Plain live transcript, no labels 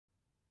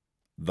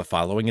The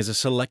following is a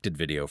selected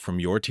video from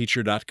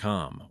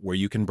yourteacher.com, where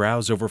you can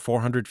browse over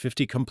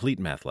 450 complete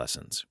math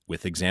lessons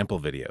with example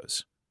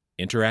videos,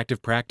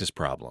 interactive practice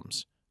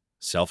problems,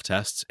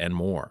 self-tests, and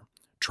more.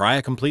 Try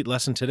a complete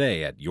lesson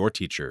today at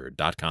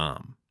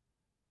yourteacher.com.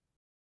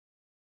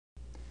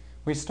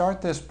 We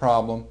start this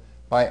problem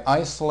by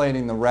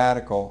isolating the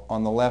radical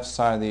on the left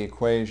side of the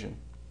equation.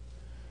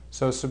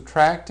 So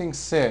subtracting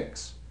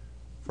 6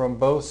 from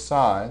both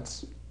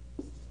sides,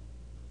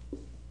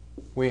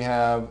 we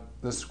have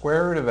the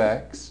square root of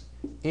x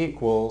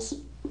equals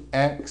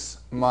x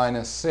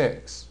minus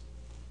 6.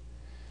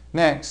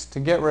 Next, to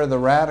get rid of the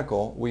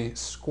radical, we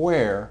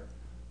square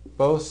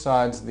both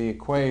sides of the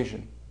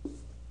equation.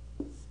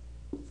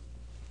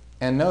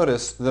 And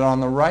notice that on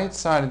the right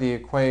side of the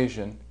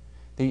equation,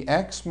 the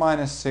x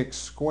minus 6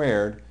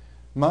 squared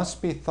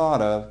must be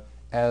thought of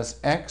as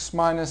x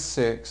minus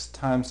 6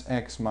 times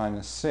x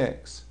minus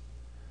 6.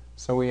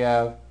 So we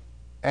have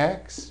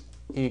x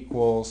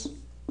equals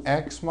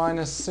x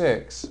minus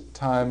 6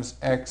 times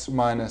x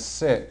minus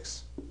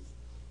 6.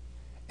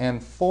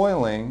 And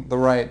foiling the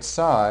right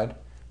side,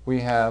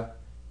 we have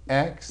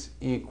x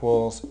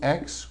equals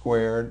x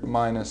squared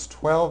minus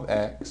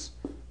 12x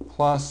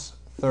plus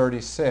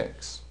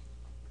 36.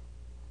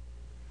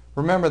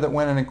 Remember that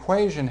when an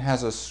equation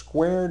has a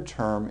squared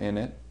term in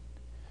it,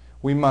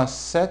 we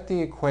must set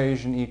the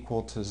equation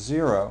equal to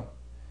 0,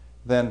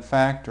 then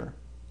factor.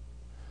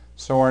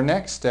 So our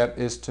next step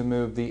is to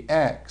move the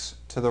x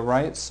to the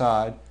right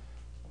side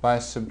by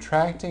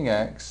subtracting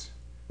x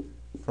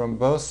from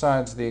both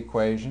sides of the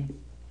equation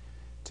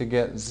to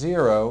get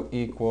 0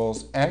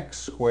 equals x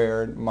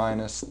squared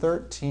minus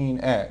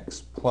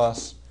 13x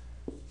plus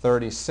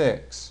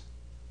 36,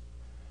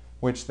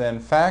 which then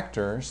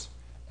factors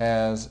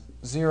as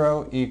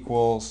 0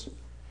 equals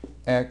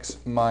x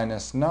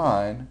minus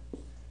 9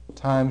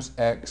 times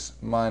x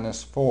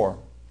minus 4.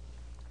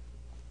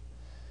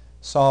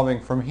 Solving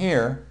from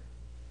here,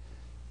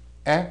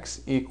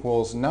 x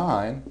equals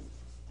 9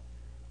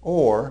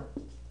 or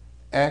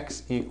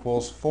x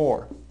equals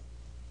 4.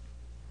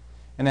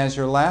 And as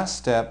your last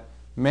step,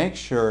 make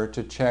sure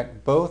to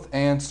check both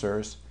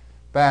answers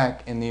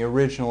back in the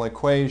original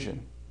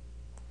equation.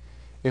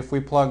 If we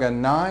plug a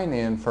 9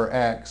 in for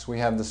x, we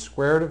have the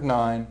square root of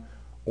 9,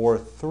 or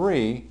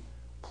 3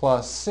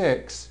 plus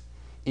 6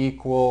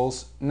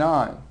 equals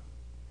 9.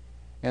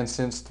 And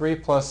since 3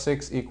 plus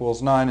 6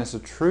 equals 9 is a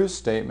true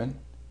statement,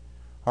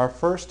 our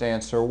first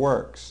answer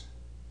works.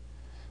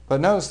 But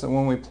notice that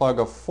when we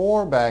plug a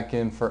 4 back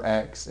in for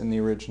x in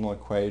the original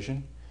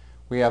equation,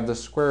 we have the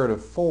square root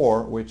of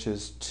 4, which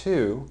is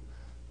 2,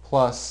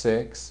 plus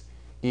 6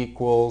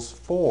 equals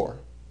 4.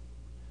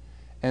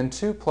 And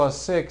 2 plus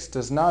 6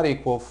 does not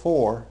equal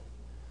 4,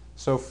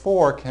 so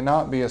 4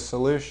 cannot be a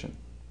solution.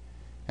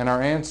 And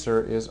our answer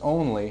is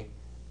only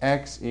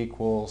x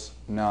equals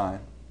 9.